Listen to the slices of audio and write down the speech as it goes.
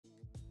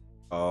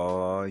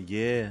Oh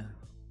yeah.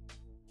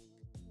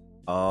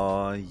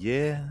 Oh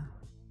yeah.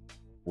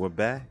 We're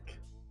back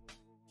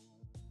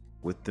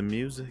with the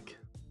music.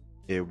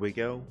 Here we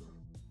go.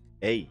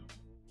 Hey,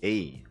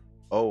 hey,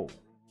 oh.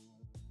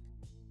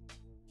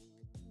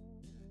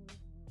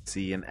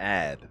 See an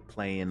ad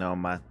playing on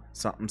my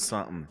something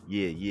something.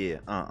 Yeah, yeah.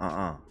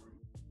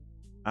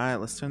 Alright,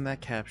 let's turn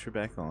that capture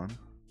back on.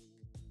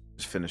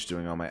 Just finished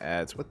doing all my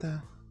ads. What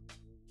the?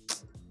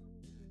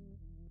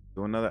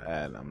 Do another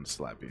ad. I'm gonna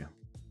slap you.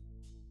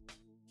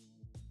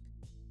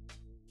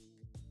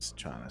 Just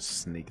trying to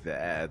sneak the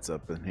ads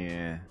up in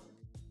here.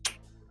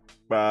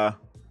 Bah.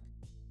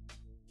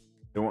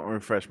 It won't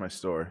refresh my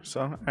store.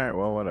 So, alright,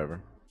 well,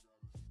 whatever.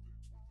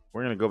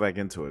 We're gonna go back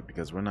into it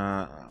because we're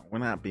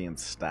not being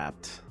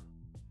stopped.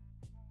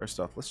 First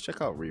off, let's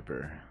check out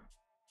Reaper.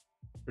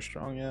 We're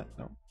strong yet?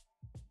 No.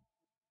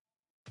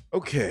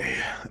 Okay.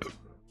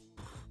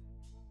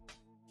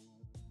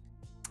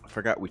 I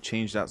forgot we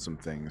changed out some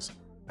things.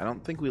 I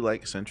don't think we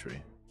like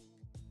Sentry.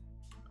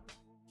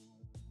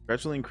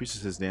 Gradually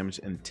increases his damage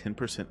in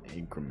 10%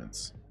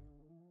 increments.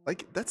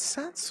 Like, that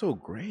sounds so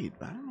great,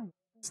 but I don't know.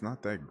 It's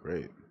not that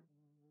great.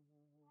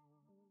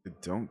 I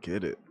don't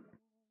get it.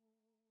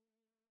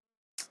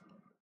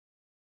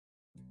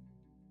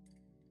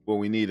 What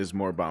we need is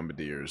more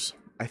bombardiers.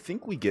 I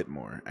think we get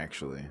more,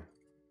 actually.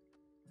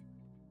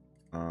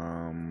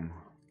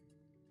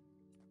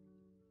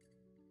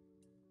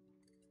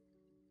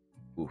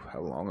 Ooh,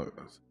 how long it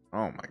was?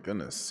 Oh my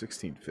goodness,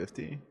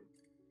 1650?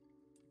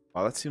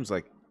 Wow, that seems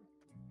like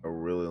a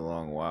really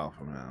long while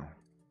from now.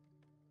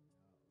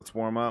 Let's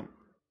warm up.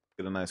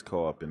 Get a nice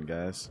co-op in,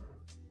 guys.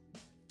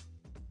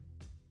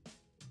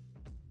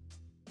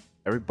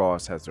 Every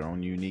boss has their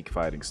own unique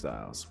fighting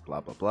styles. Blah,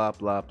 blah, blah,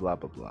 blah, blah,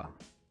 blah, blah.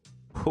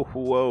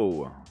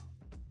 Whoa.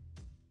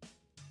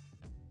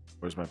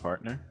 Where's my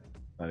partner?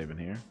 Not even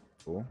here.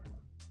 Cool.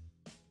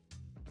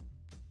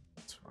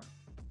 That's fine.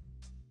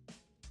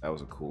 That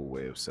was a cool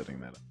way of setting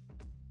that up.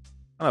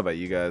 I don't know about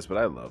you guys, but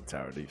I love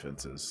tower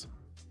defenses.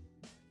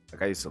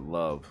 Like, I used to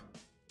love...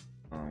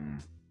 where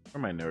are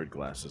my nerd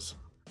glasses?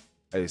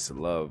 I used to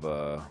love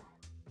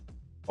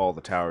all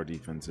the tower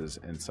defenses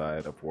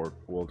inside of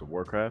World of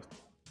Warcraft.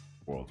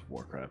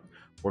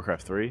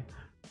 Warcraft 3,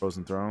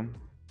 Frozen Throne.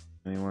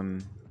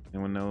 Anyone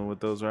know what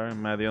those are?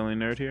 Am I the only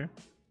nerd here?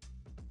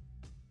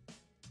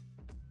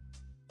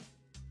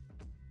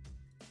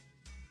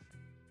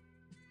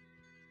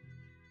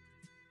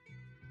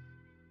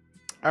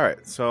 All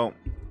right, so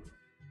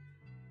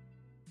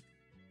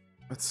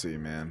let's see,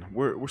 man.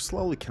 We're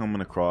slowly coming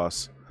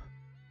across.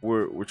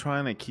 We're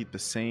trying to keep the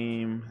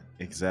same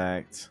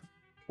exact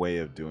way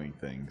of doing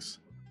things.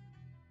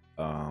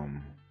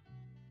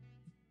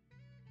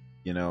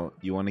 You know,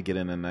 you want to get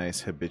in a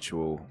nice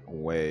habitual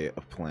way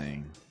of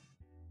playing.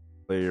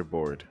 Play your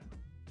board.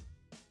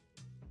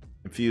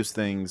 Infuse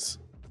things.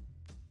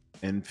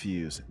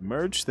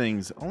 Merge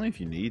things only if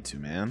you need to,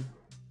 man.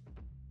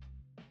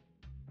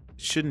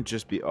 It shouldn't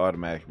just be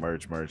automatic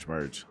merge.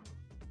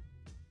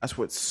 That's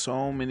what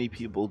so many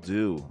people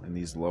do in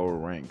these lower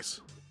ranks.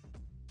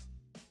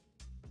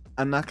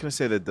 I'm not going to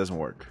say that it doesn't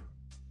work.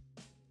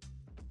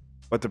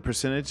 But the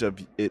percentage of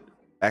it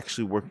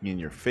actually working in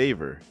your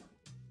favor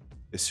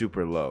is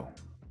super low.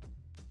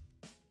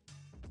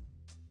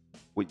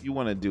 What you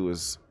want to do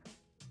is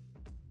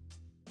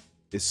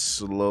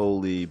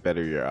slowly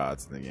better your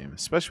odds in the game,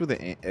 especially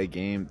with a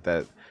game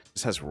that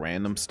just has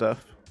random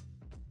stuff,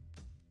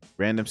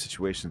 random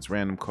situations,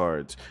 random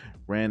cards,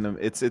 random.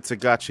 It's a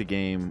gacha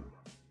game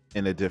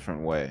in a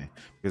different way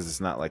because it's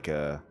not like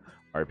a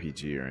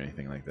RPG or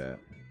anything like that.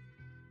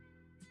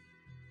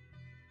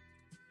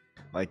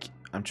 Like,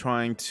 I'm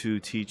trying to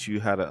teach you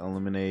how to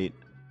eliminate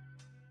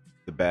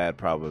the bad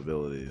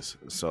probabilities.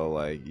 So,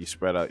 like, you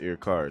spread out your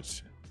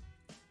cards.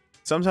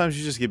 Sometimes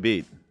you just get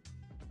beat,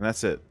 and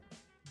that's it.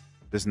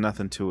 There's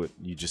nothing to it.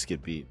 You just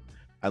get beat.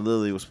 I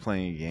literally was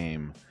playing a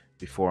game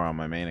before on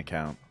my main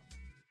account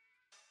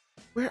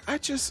where I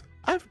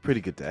have a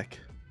pretty good deck.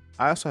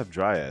 I also have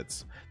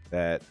Dryads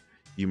that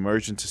you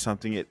merge into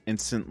something, it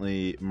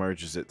instantly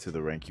merges it to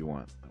the rank you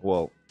want.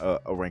 Well,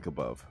 a rank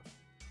above.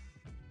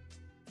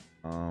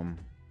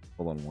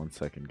 Hold on one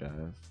second, guys.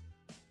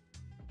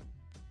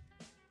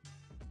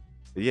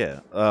 But yeah,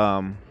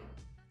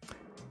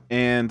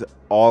 and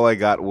all I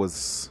got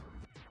was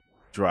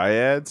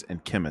Dryads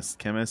and Chemist.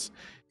 Chemist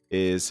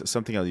is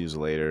something I'll use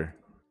later.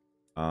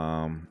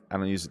 I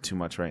don't use it too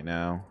much right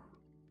now,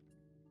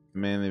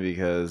 mainly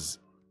because,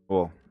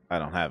 well, I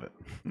don't have it.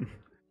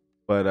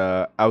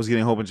 But I was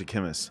getting a whole bunch of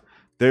Chemists.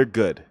 They're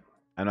good.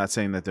 I'm not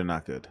saying that they're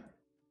not good.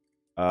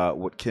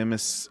 What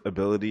Chemist's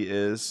ability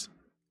is,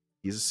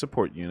 he's a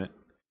support unit.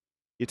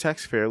 He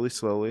attacks fairly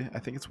slowly. I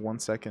think it's 1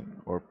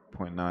 second or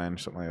 0.9 or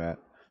something like that.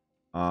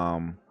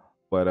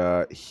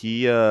 But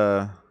he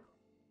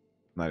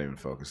not even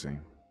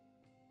focusing.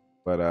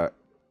 But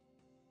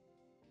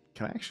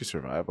can I actually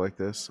survive like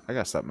this? I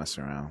gotta stop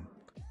messing around.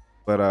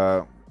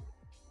 But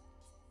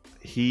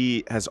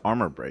he has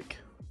armor break.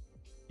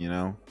 You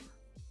know,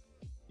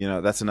 You know,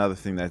 that's another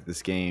thing that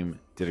this game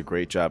did a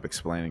great job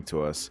explaining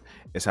to us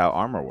is how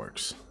armor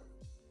works.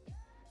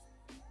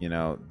 You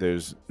know,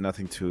 there's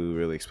nothing to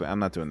really explain. I'm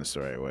not doing this the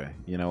right way.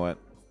 You know what?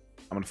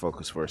 I'm going to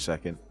focus for a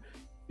second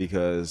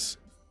because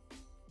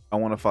I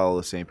want to follow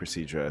the same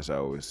procedure as I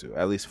always do.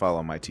 At least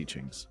follow my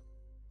teachings.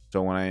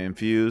 So when I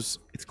infuse,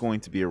 it's going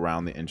to be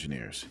around the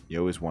engineers. You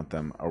always want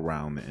them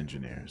around the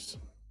engineers.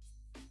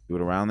 Do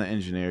it around the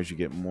engineers, you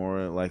get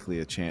more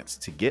likely a chance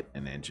to get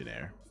an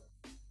engineer.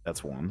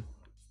 That's one.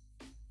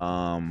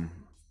 And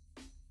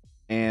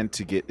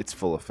to get its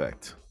full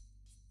effect.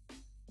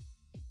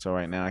 So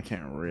right now I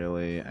can't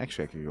really,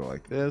 actually I could go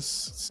like this,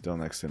 still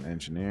next to an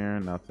engineer,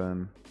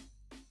 nothing.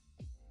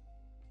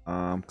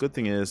 Good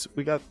thing is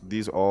we got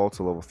these all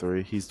to level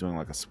 3. He's doing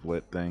like a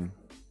split thing.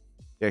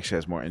 He actually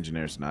has more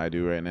engineers than I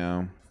do right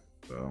now,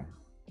 so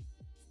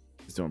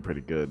he's doing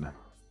pretty good.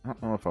 I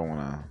don't know if I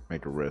want to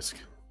make a risk.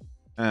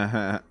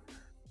 And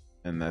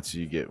that's what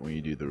you get when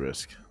you do the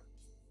risk.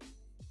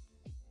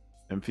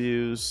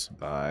 Infuse,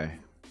 bye.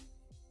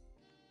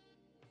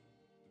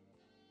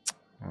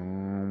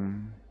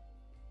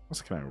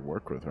 What can I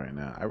work with right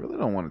now? I really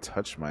don't want to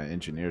touch my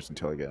engineers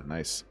until I get a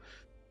nice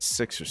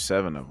 6 or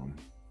 7 of them.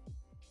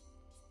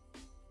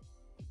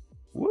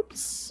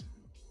 Whoops.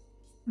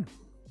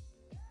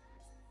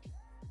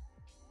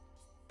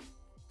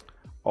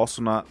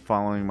 Also not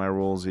following my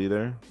rules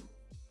either.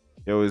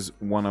 You always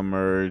want to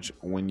merge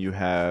when you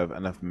have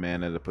enough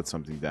mana to put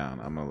something down.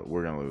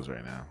 We're gonna lose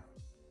right now.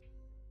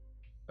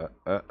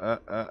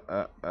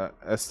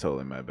 That's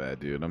totally my bad,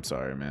 dude. I'm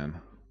sorry, man.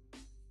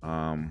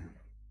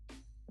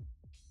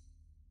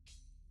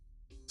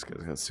 This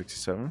guy's got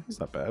 67. He's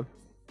not bad.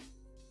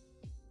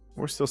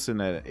 We're still sitting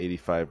at an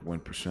 85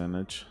 win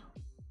percentage.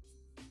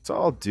 It's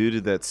all due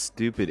to that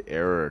stupid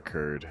error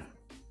occurred.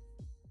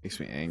 Makes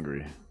me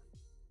angry.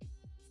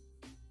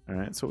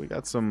 Alright, so we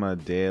got some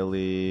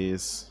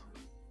dailies.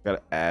 Got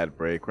an ad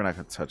break. We're not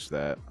going to touch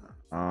that.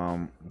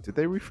 Did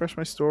they refresh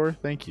my store?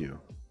 Thank you.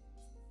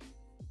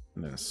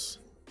 Goodness.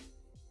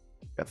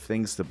 Got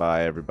things to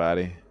buy,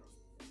 everybody.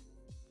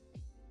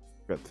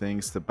 Got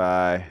things to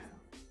buy.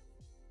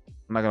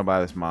 I'm not going to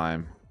buy this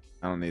mime.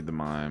 I don't need the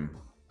mime.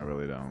 I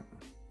really don't.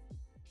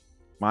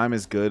 Mime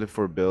is good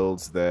for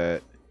builds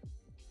that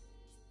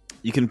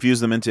you can fuse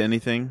them into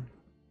anything.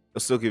 It'll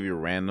still give you a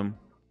random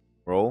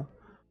roll.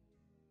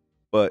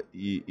 But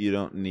you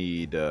don't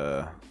need,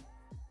 like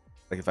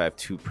if I have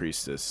 2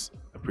 priestess,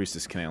 a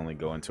priestess can only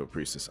go into a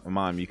priestess. A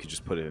mime, you could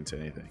just put it into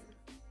anything.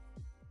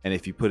 And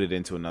if you put it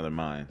into another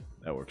mine,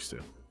 that works too.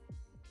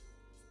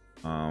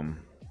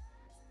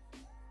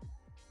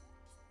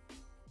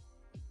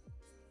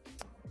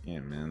 Yeah,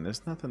 man,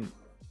 there's nothing.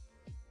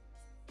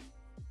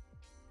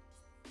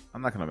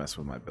 I'm not gonna mess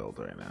with my build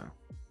right now.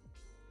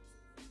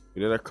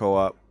 We did our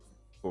co-op,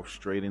 go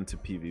straight into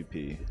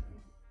PvP.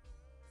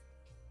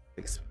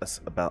 Takes us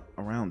about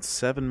around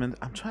 7 minutes.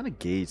 I'm trying to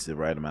gauge the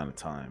right amount of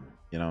time.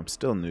 You know, I'm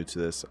still new to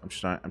this. I'm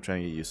trying to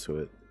get used to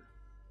it.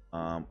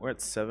 We're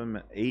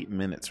at 8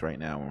 minutes right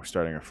now when we're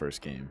starting our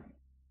first game.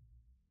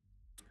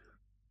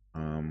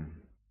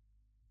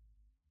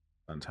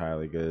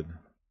 Entirely good.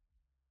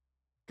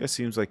 It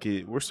seems like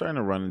we're starting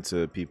to run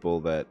into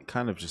people that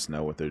kind of just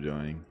know what they're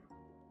doing,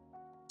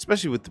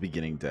 especially with the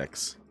beginning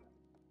decks.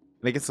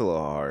 And it gets a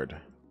little hard.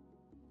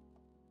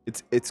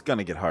 It's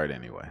gonna get hard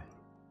anyway.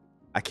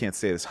 I can't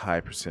say this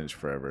high percentage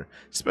forever,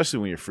 especially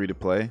when you're free to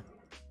play.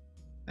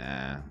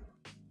 Nah,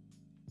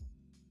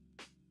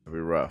 it'll be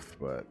rough,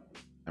 but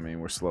I mean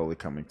we're slowly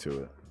coming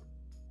to it.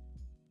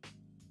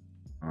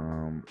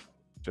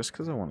 Just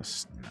because I want to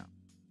snap.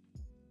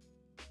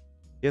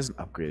 He hasn't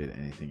upgraded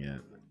anything yet.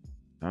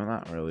 I'm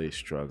not really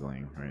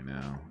struggling right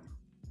now.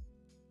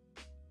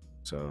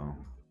 So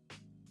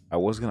I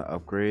was gonna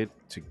upgrade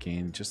to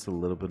gain just a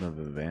little bit of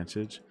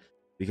advantage,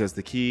 because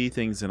the key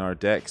things in our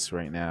decks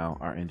right now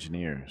are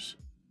engineers.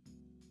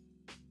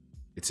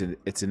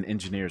 It's an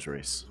engineers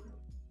race.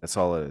 That's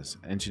all it is.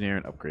 Engineer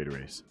and upgrade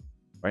race.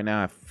 Right now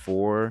I have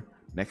 4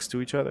 next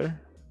to each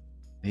other.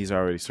 He's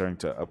already starting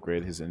to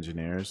upgrade his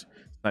engineers.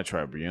 It's not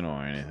tribunal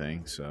or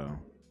anything, so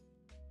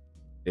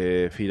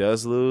if he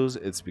does lose,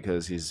 it's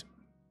because he's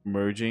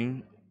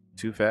merging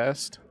too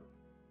fast.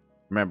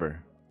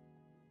 Remember,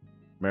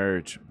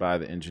 merge by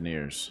the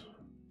engineers.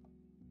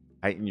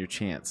 Heighten your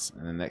chance.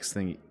 And the next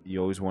thing,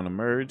 you always want to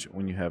merge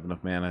when you have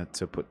enough mana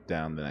to put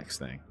down the next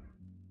thing.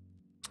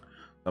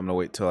 I'm gonna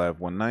wait till I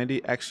have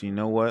 190. Actually, you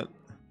know what?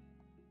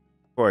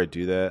 Before I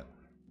do that,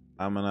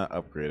 I'm gonna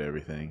upgrade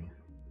everything.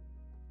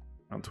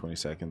 Around 20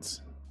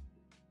 seconds.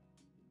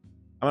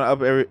 I'm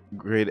gonna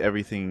upgrade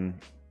everything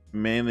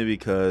mainly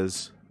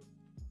because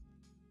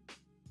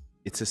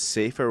it's a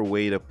safer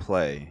way to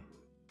play.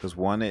 Because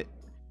one, it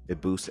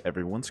boosts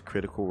everyone's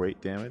critical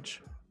rate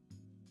damage,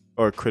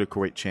 or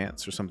critical rate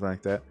chance, or something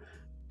like that.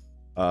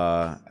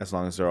 As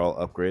long as they're all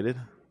upgraded.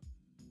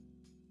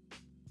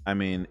 I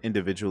mean,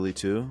 individually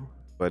too,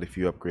 but if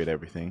you upgrade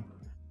everything.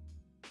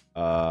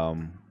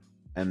 And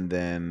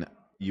then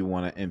you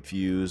want to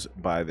infuse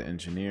by the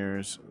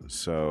engineers,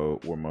 so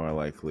we're more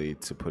likely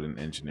to put an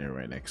engineer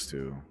right next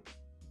to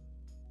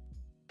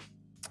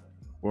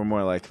we're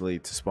more likely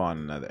to spawn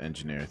another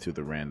engineer through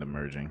the random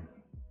merging.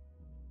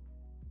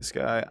 This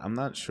guy, I'm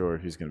not sure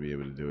if he's going to be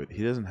able to do it.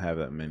 He doesn't have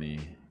that many.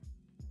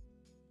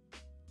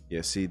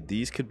 Yeah, see,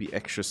 these could be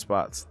extra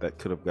spots that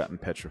could have gotten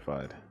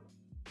petrified.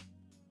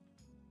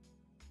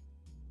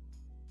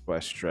 But I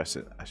stress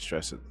it. I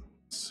stress it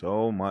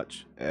so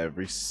much.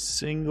 Every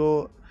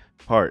single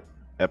part,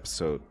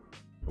 episode,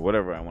 or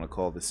whatever I want to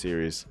call this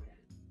series.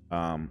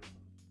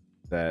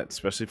 That,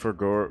 especially for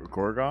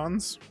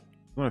Gorgons,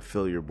 you want to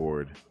fill your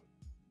board.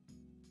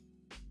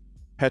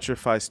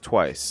 Petrifies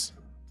twice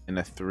in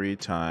a 3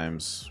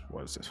 times,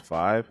 what is this,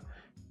 5?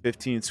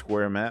 15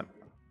 square map.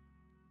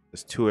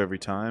 There's 2 every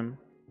time.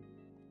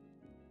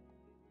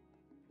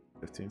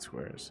 15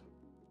 squares.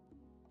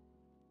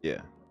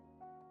 Yeah.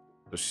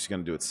 So she's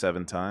going to do it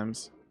 7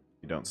 times.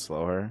 You don't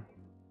slow her.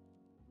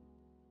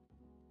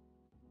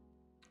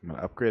 I'm going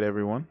to upgrade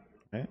everyone.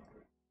 Okay.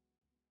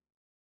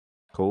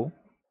 Cool.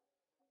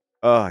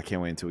 Oh, I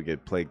can't wait until we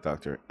get Plague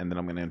Doctor. And then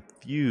I'm going to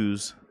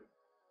infuse.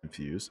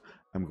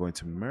 I'm going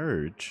to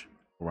merge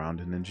around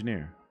an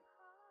engineer.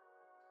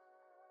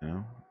 You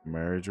know?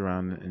 Merge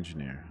around an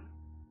engineer.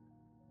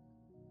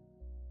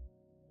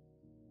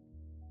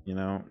 You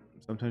know,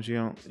 sometimes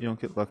you don't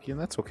get lucky, and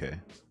that's okay.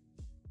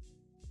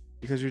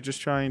 Because you're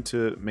just trying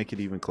to make it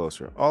even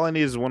closer. All I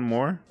need is 1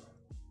 more.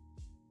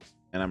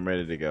 And I'm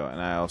ready to go.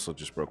 And I also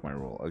just broke my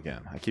rule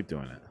again. I keep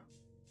doing it.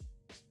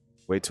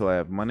 Wait till I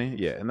have money.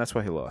 Yeah, and that's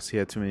why he lost. He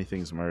had too many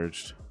things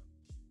merged.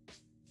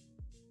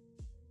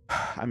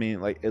 I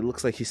mean, like, it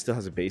looks like he still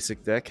has a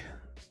basic deck.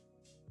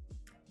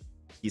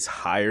 He's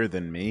higher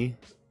than me.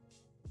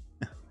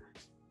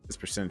 His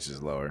percentage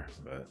is lower,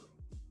 but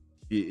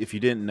if you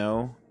didn't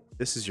know,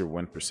 this is your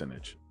win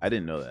percentage. I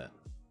didn't know that.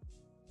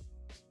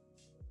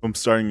 From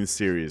starting the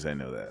series, I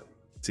know that.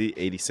 See,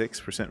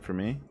 86% for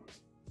me.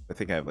 I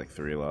think I have like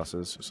 3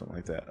 losses or something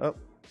like that. Oh,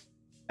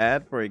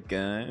 ad break,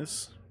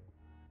 guys.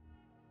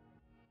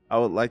 I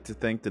would like to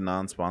thank the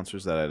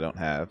non-sponsors that I don't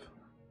have.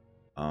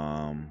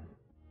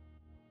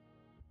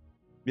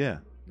 Yeah,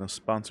 no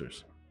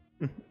sponsors.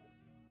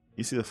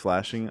 You see the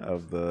flashing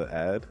of the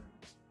ad?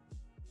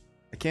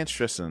 I can't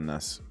stress it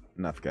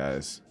enough,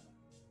 guys.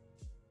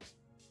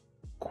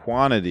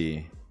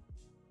 Quantity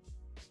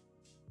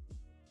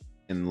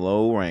in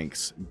low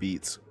ranks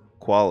beats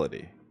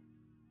quality.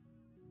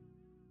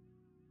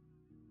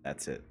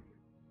 That's it.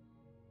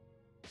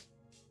 I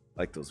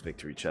like those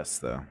victory chests,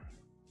 though.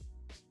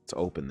 Let's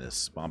open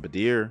this.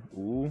 Bombardier.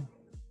 Ooh.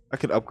 I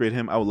could upgrade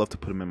him. I would love to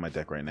put him in my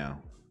deck right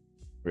now.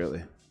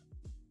 Really.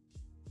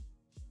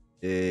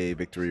 Yay,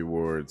 victory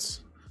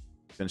rewards.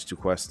 Finish 2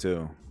 quests,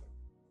 too.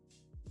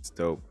 It's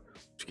dope.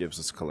 Which gives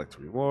us collect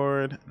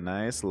reward.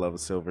 Nice. Love a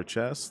silver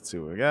chest. Let's see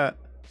what we got.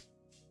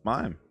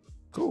 Mime.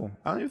 Cool.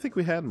 I don't even think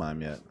we had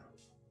Mime yet.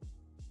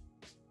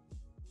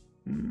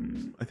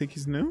 I think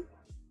he's new.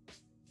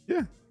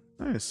 Yeah.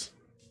 Nice.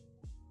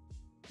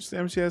 Just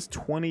damage. He has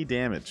 20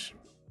 damage.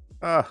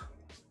 Ah.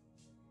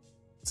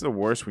 It's the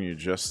worst when you're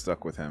just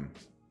stuck with him.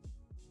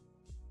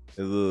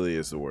 It literally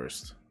is the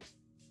worst.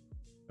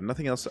 But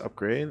nothing else to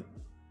upgrade.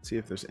 Let's see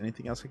if there's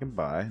anything else I can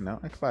buy. No,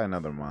 I can buy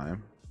another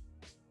Mime.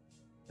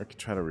 I could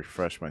try to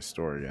refresh my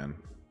store again.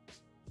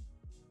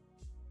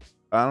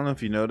 I don't know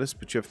if you noticed,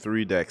 but you have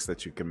 3 decks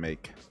that you can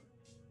make.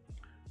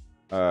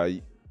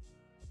 Later,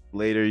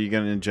 you're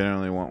going to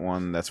generally want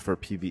one that's for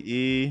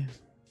PvE,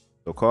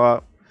 so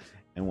co-op,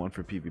 and one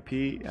for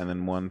PvP, and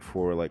then one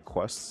for like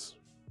quests.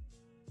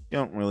 You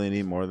don't really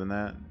need more than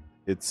that.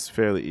 It's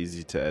fairly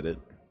easy to edit.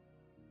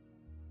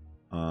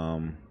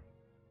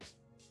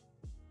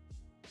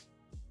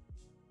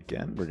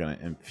 Again, we're going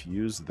to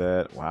infuse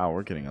that. Wow,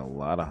 we're getting a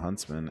lot of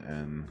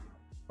huntsmen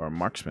or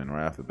marksmen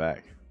right off the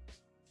back.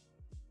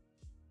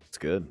 It's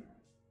good.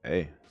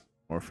 Hey,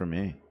 more for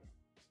me.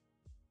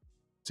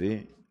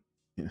 See?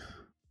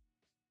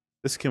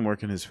 This can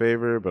work in his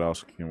favor, but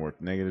also can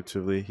work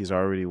negatively. He's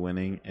already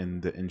winning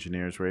in the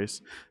engineers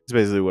race. That's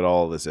basically what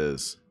all of this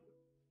is.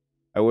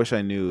 I wish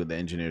I knew the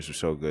engineers were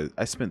so good.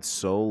 I spent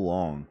so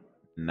long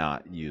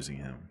not using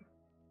him.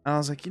 And I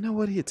was like, you know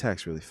what? He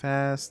attacks really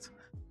fast.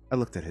 I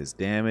looked at his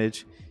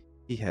damage.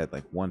 He had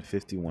like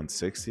 150,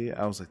 160.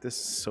 I was like, this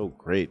is so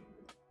great.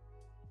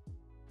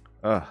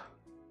 Ugh.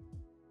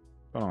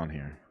 What's going on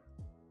here?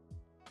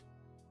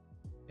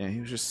 Yeah, he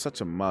was just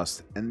such a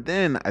must. And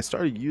then I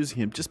started using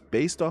him just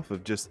based off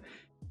of just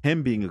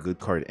him being a good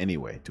card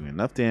anyway. Doing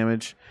enough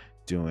damage.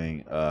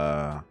 Doing,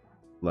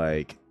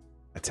 like,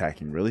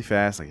 attacking really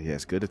fast. Like, he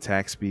has good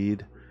attack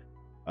speed.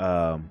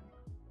 And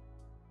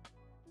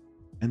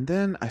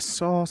then I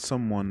saw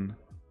someone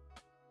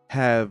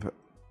have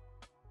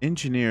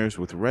engineers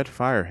with red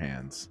fire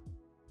hands.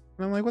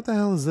 And I'm like, what the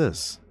hell is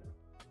this?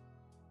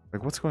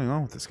 Like, what's going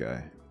on with this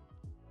guy?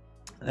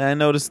 And I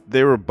noticed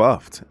they were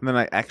buffed. And then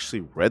I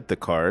actually read the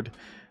card.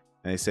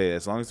 And they say,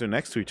 as long as they're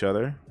next to each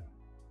other,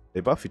 they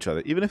buff each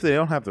other. Even if they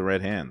don't have the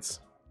red hands.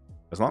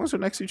 As long as they're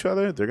next to each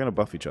other, they're going to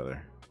buff each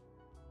other.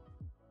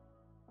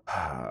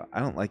 I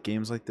don't like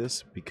games like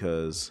this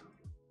because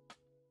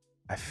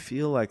I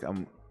feel like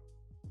I'm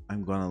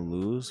going to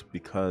lose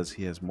because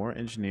he has more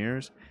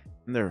engineers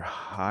And they're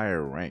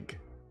higher rank.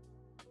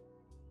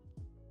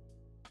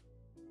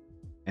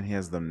 And he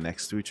has them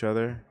next to each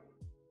other.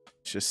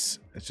 It just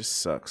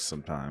sucks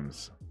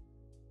sometimes.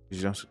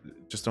 You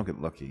just don't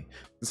get lucky.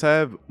 Since I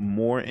have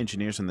more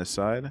engineers on this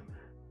side,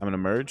 I'm gonna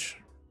merge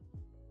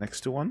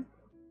next to one,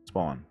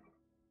 spawn.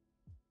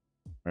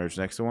 Merge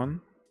next to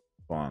one,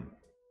 spawn.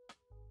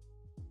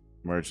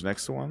 Merge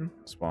next to one,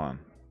 spawn.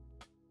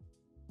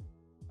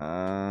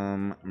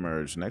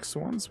 Merge next to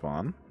one,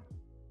 spawn.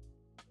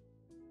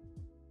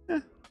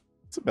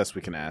 It's the best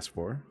we can ask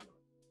for.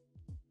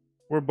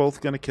 We're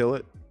both gonna kill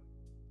it.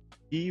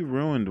 He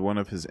ruined one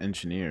of his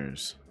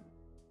engineers.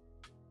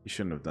 He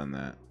shouldn't have done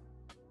that.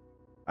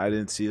 I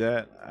didn't see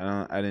that.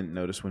 I didn't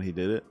notice when he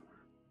did it.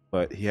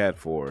 But he had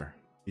 4.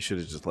 He should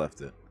have just left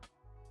it.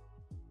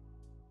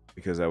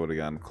 Because I would have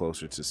gotten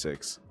closer to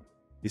 6.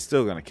 He's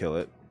still gonna kill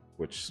it,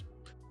 which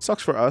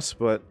sucks for us,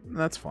 but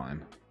that's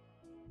fine.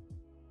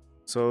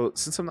 So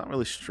since I'm not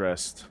really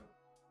stressed,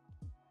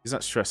 he's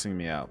not stressing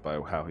me out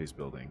by how he's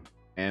building.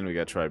 And we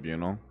got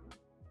Tribunal.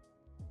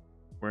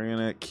 We're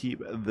gonna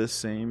keep the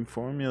same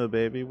formula,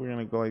 baby. We're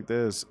gonna go like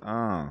this.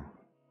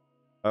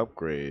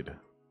 Upgrade.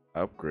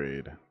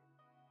 Upgrade.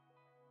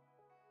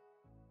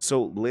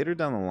 So later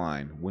down the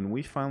line, when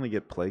we finally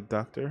get Plague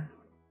Doctor,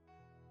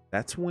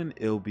 that's when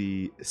it'll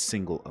be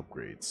single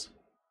upgrades.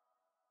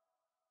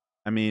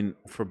 I mean,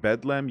 for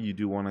Bedlam, you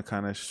do want to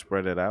kind of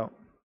spread it out.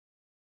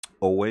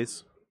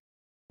 Always.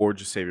 Or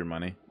just save your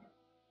money.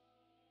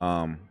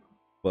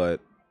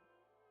 But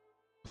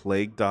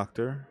Plague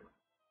Doctor,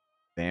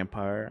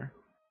 Vampire,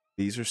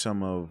 these are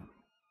some of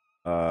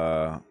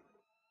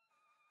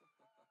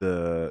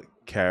the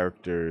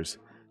characters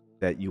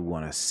that you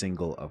want a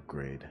single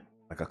upgrade,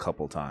 like a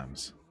couple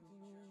times.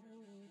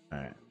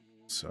 Alright,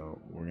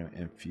 so we're going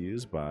to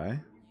infuse by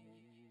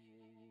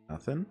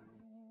nothing.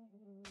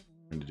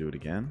 We're going to do it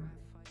again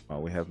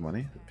while we have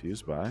money.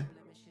 Infuse by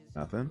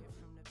nothing.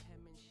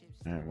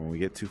 Alright, when we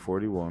get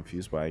 240, we'll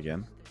infuse by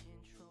again.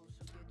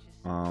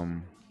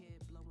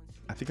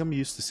 I think I'm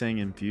used to saying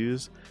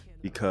infuse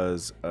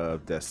because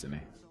of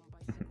Destiny.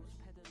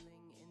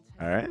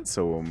 Alright,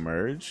 so we'll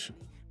merge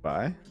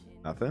by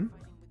nothing.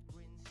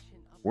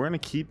 We're gonna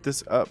keep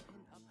this up.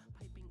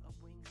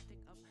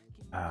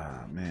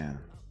 Ah, man.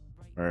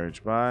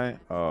 Merge by.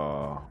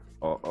 Oh.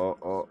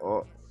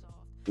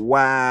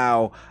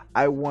 Wow.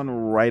 I won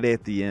right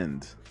at the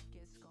end.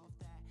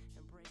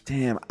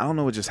 Damn, I don't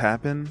know what just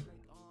happened.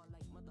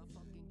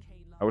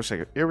 I wish I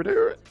could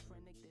do it.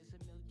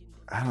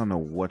 I don't know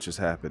what just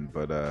happened,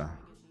 but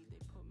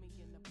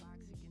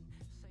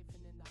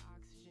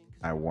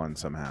I won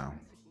somehow.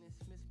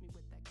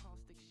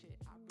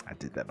 I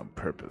did that on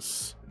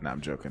purpose. Nah,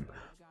 I'm joking.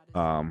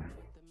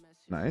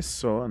 Nice.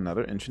 So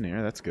another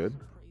engineer. That's good.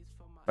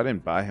 If I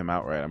didn't buy him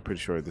outright, I'm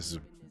pretty sure this is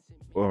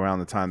around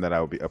the time that I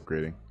will be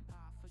upgrading.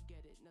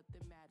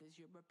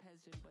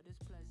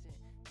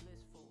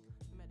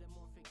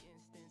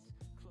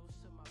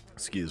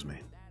 Excuse me.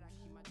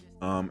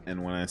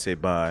 And when I say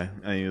buy,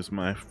 I use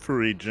my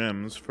free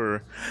gems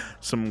for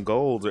some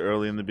gold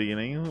early in the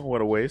beginning.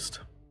 What a waste.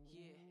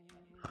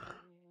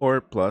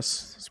 Or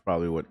plus, it's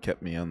probably what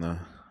kept me on the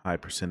high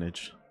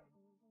percentage.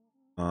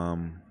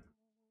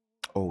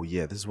 Oh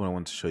yeah, this is what I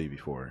wanted to show you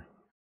before.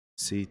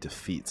 See,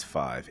 defeats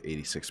 5,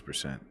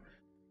 86%.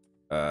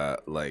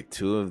 Like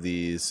 2 of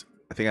these,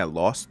 I think I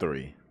lost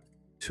 3.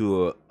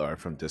 2 are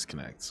from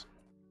disconnects,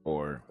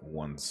 or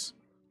 1's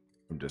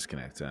from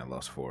disconnects, and I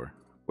lost 4,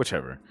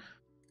 whichever.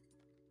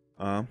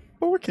 But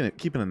we're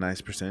keeping a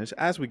nice percentage.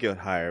 As we get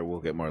higher,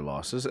 we'll get more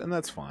losses, and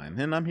that's fine.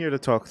 And I'm here to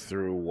talk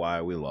through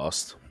why we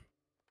lost.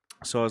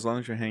 So as long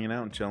as you're hanging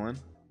out and chilling,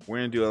 we're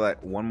gonna do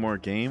like one more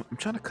game. I'm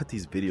trying to cut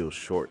these videos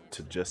short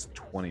to just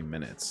 20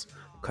 minutes.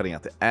 Cutting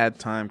out the ad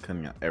time,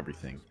 cutting out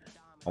everything.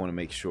 I want to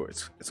make sure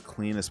it's as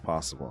clean as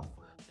possible.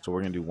 So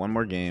we're gonna do one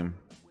more game,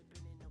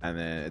 and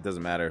then it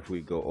doesn't matter if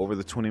we go over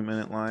the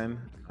 20-minute line.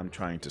 I'm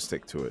trying to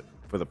stick to it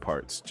for the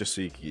parts, just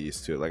so you can get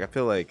used to it. Like, I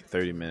feel like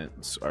 30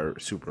 minutes are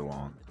super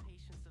long,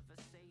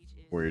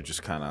 where you're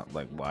just kind of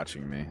like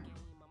watching me.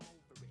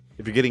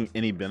 If you're getting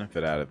any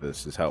benefit out of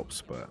this, this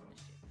helps, but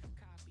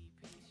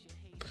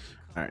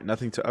all right,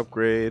 nothing to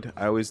upgrade.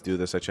 I always do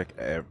this. I check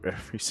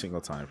every single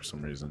time for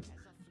some reason.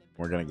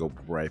 We're gonna go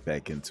right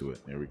back into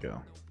it. There we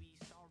go.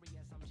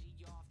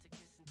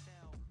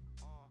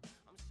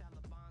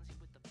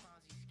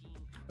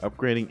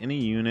 Upgrading any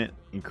unit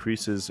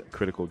increases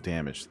critical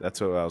damage.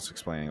 That's what I was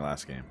explaining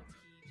last game.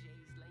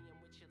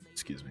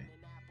 Excuse me.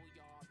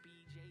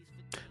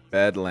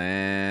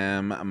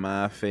 Bedlam,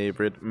 my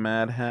favorite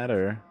Mad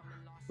Hatter.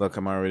 Look,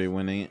 I'm already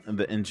winning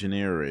the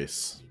engineer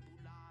race.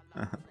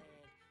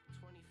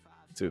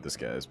 See what this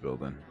guy is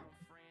building.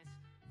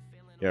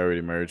 He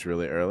already merged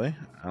really early.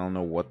 I don't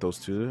know what those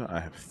 2 do. I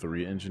have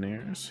 3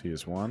 engineers. He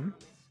has 1.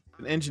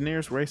 An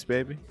engineer's race,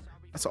 baby.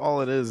 That's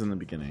all it is in the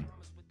beginning.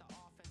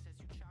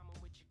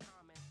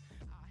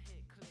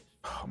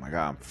 Oh my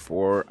god, I'm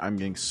 4. I'm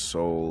getting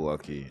so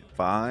lucky.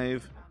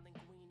 5.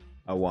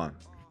 I won.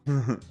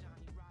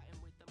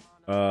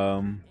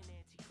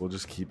 We'll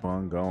just keep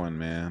on going,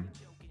 man.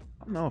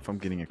 I don't know if I'm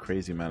getting a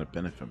crazy amount of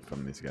benefit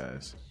from these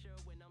guys.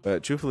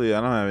 But truthfully,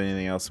 I don't have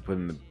anything else to put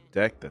in the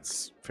deck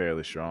that's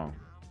fairly strong.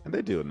 And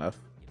they do enough.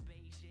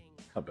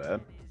 Not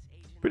bad.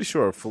 Pretty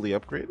sure fully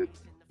upgraded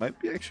might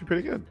be actually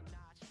pretty good.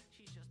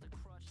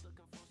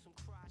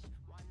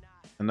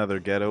 Another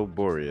Ghetto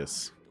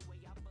Boreas.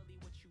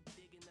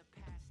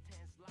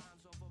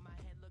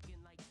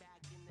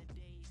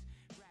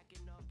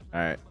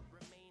 Alright.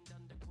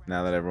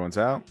 Now that everyone's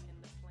out,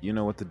 you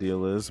know what the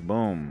deal is.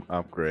 Boom.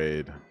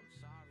 Upgrade.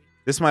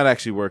 This might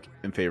actually work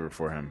in favor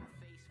for him.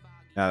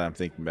 Now that I'm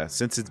thinking about it.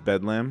 Since it's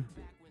Bedlam,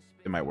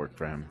 it might work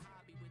for him.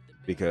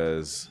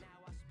 Because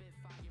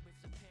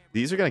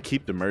these are going to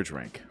keep the merge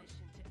rank.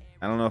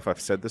 I don't know if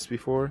I've said this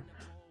before,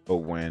 but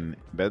when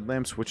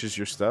Bedlam switches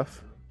your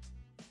stuff,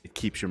 it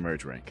keeps your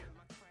merge rank.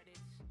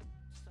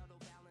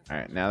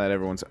 Alright, now that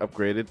everyone's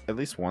upgraded at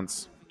least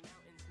once,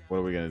 what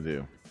are we going to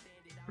do?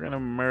 We're going to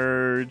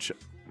merge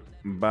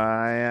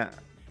by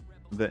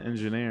the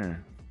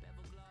engineer.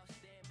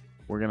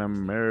 We're going to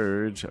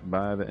merge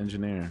by the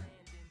engineer.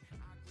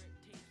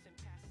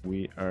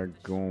 We are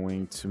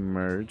going to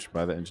merge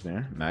by the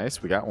engineer.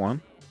 Nice, we got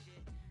one.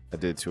 I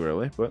did too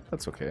early, but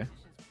that's okay.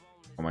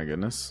 Oh my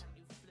goodness.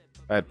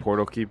 If I had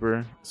Portal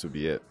Keeper, this would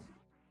be it.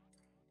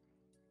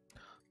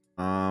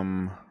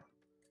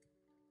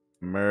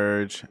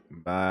 Merge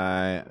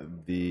by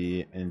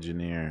the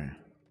engineer.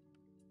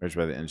 Merge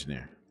by the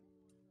engineer.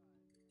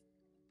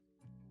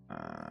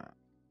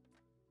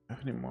 Have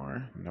any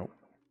more? Nope.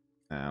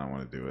 Nah, I don't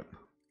want to do it.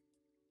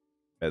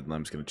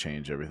 Bedlam's gonna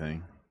change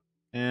everything.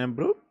 And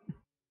bloop.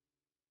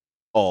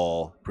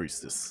 All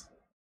Priestess.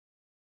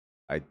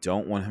 I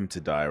don't want him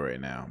to die right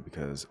now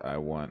because I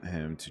want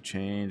him to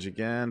change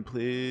again,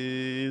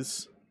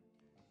 please.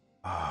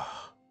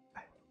 Ah,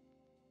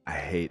 I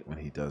hate when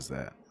he does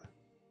that.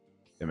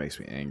 It makes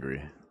me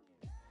angry.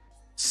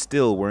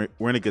 Still, we're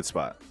in a good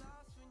spot.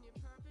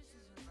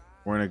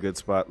 We're in a good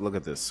spot. Look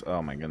at this.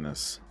 Oh my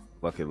goodness.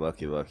 Lucky,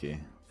 lucky, lucky.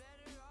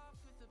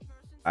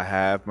 I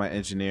have my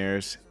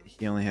engineers.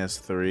 He only has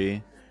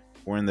 3.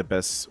 We're in the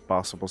best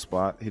possible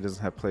spot. He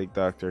doesn't have Plague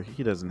Doctor.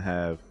 He doesn't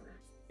have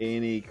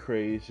any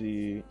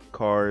crazy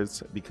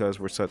cards because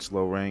we're such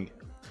low rank.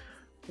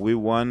 We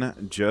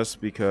won just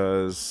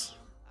because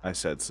I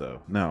said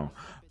so. No,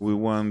 we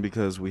won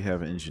because we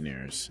have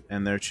engineers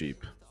and they're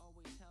cheap.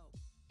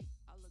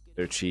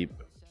 They're cheap.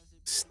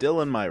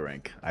 Still in my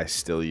rank. I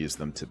still use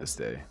them to this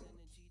day.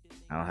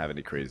 I don't have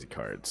any crazy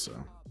cards, so.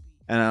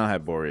 And I don't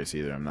have Boreas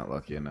either. I'm not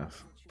lucky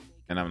enough.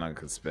 And I'm not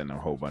going to spend a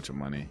whole bunch of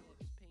money.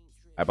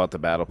 I bought the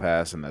Battle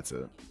Pass and that's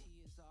it.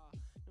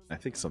 I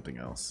think something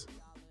else.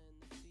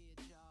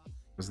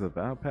 Was the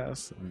Battle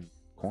Pass and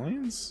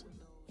coins?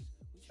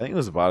 I think it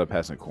was the Battle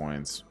Pass and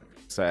coins.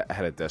 So I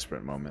had a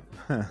desperate moment.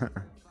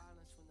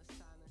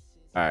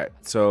 Alright,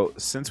 so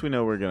since we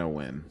know we're going to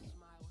win,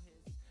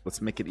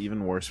 let's make it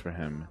even worse for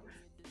him.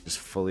 Just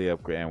fully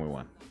upgrade, and we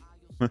won.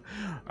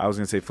 I was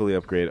going to say fully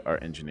upgrade our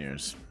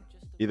engineers.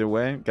 Either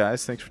way,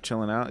 guys, thanks for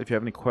chilling out. If you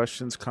have any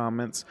questions,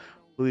 comments,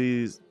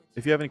 please...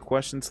 If you have any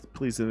questions,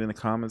 please leave in the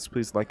comments.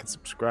 Please like and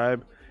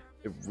subscribe.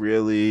 It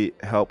really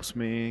helps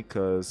me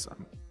because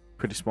I'm a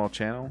pretty small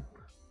channel.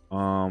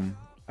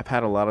 I've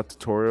had a lot of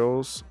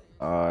tutorials.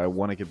 I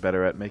want to get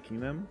better at making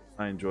them.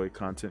 I enjoy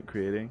content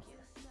creating.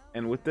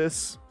 And with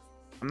this,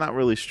 I'm not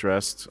really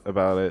stressed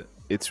about it.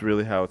 It's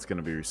really how it's going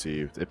to be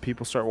received. If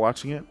people start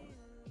watching it,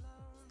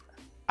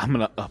 I'm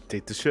going to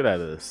update the shit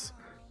out of this.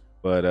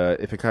 But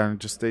if it kind of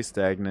just stays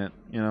stagnant,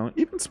 you know,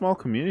 even small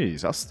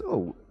communities, I'll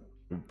still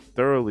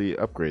thoroughly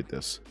upgrade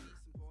this.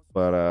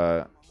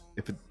 But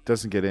if it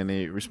doesn't get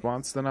any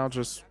response, then I'll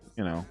just,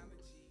 you know,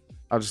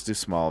 I'll just do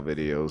small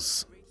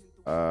videos,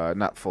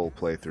 not full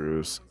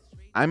playthroughs.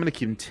 I'm going to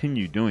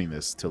continue doing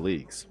this to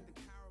leagues.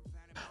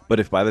 But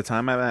if by the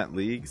time I'm at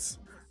leagues,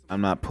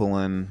 I'm not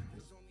pulling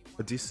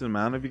a decent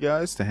amount of you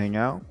guys to hang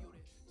out,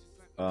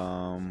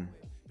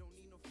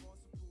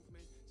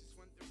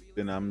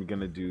 then I'm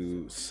going to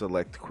do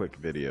select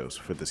quick videos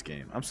for this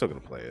game. I'm still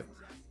going to play it,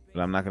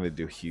 but I'm not going to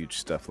do huge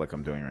stuff like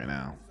I'm doing right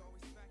now.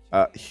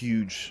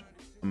 Huge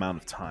amount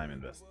of time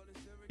invested.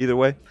 Either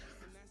way,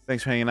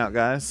 thanks for hanging out,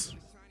 guys.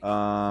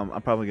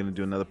 I'm probably going to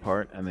do another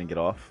part and then get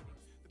off.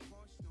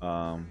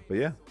 But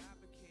yeah,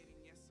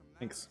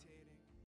 thanks.